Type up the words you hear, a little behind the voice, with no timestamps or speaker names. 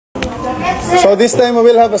So this time we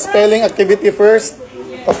will have a spelling activity first.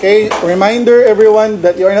 Okay, reminder everyone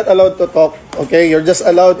that you are not allowed to talk. Okay, you're just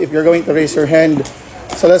allowed if you're going to raise your hand.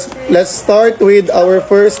 So let's start with our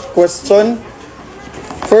first question.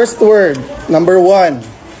 First word, number 1.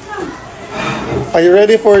 Are you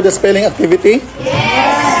ready for the spelling activity?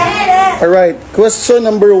 Yes. All right. Question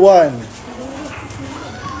number 1.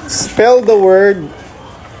 Spell the word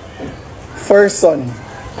person.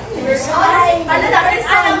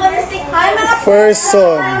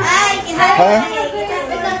 Person. Huh?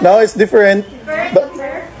 No, it's different.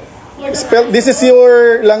 Spell. This is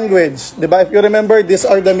your language, diba? If you remember, these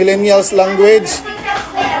are the millennials' language.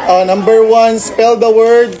 Number 1, spell the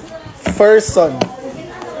word person.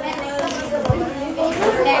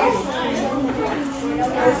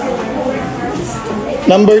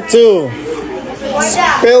 Number 2,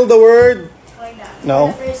 spell the word.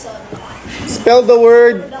 No. Spell the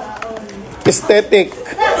word aesthetic.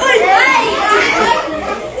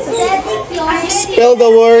 Spell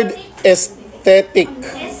the word aesthetic.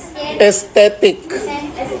 Aesthetic.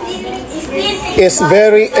 Is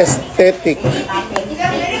very aesthetic.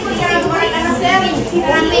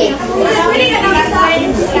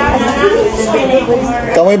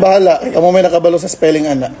 Kamoy bahala. Kamu may nakabalo sa spelling,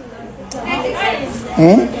 ana.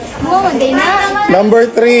 Number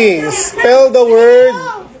 3, spell the word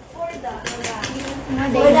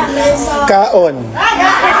kaon.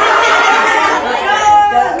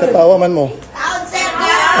 Katawa man mo.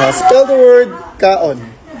 Spell the word kaon.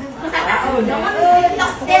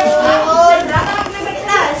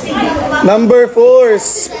 Number 4,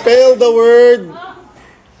 spell the word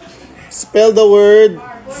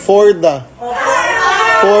forda.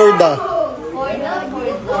 Forda.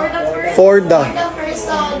 Forda.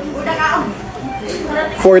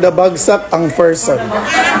 For the bagsak ang person.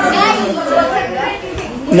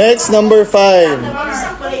 Next, number 5.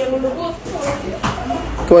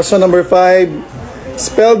 Question number 5.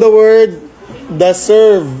 Spell the word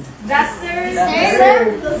deserve.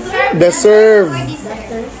 Deserve.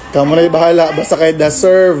 Kamu na bahala. Basta kay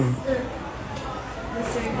deserve.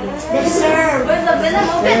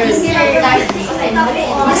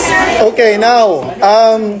 Okay, now,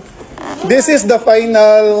 this is the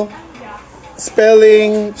final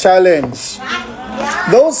spelling challenge.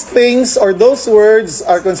 Those things or those words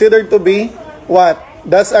are considered to be what?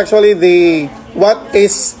 That's actually what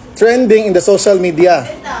is trending in the social media.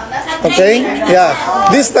 Okay? Yeah.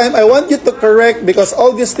 This time, I want you to correct because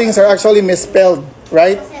all these things are actually misspelled,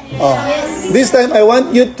 right? This time, I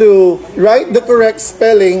want you to write the correct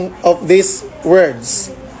spelling of these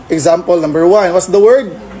words. Example number 1. What's the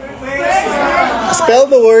word? Spell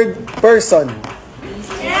the word person.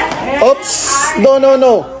 Oops!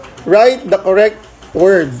 No. Write the correct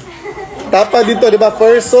word. Tapa dito, di ba?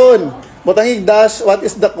 Person. Butangig dash, what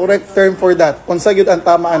is the correct term for that? Unsa gyud ang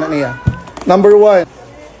tama ana niya? Number 1.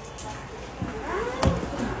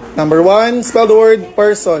 Number 1, spell the word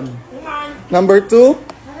person. Number 2,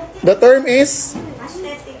 the term is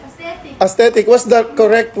aesthetic. What's the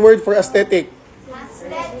correct word for aesthetic?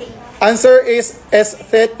 Answer is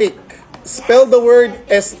aesthetic. Spell the word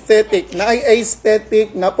aesthetic. Naay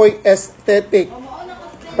aesthetic, napoy aesthetic.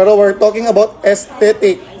 Pero we're talking about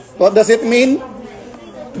aesthetic. What does it mean?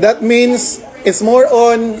 That means it's more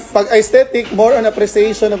on, pag aesthetic, more on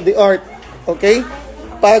appreciation of the art. Okay?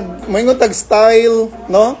 Pag may tag style,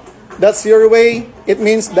 no? That's your way. It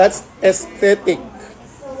means that's aesthetic.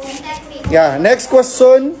 Yeah. Next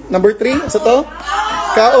question, number 3. What's ito?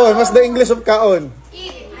 Kaon. What's the English of kaon?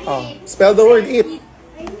 Spell the word eat.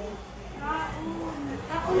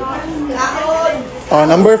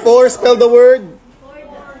 Number 4, spell the word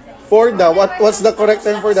forda. What's the correct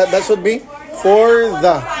term for that? That should be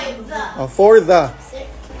forda. Forda.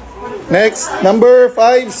 Next, number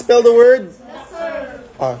 5, spell the word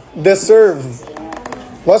deserve.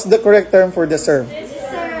 What's the correct term for deserve?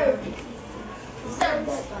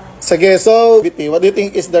 Sige, so what do you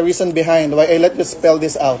think is the reason behind why I let you spell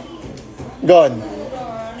this out? Gone.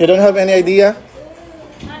 You don't have any idea?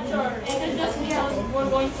 Not sure. It could just be how we're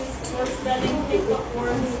going to spelling TikTok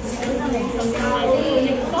words.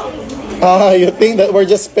 You think that we're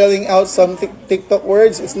just spelling out some TikTok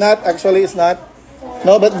words? It's not. Actually, it's not.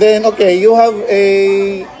 No, but then, okay, you have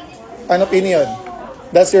an opinion.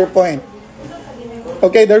 That's your point.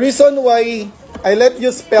 Okay, the reason why I let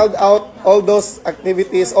you spell out all those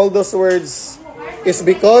activities, all those words, is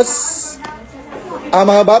because ang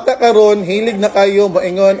mga bata karon hilig na kayo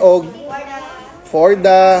moingon og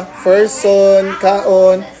forda, person,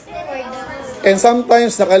 kaon, and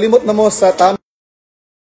sometimes nakalimot na mo sa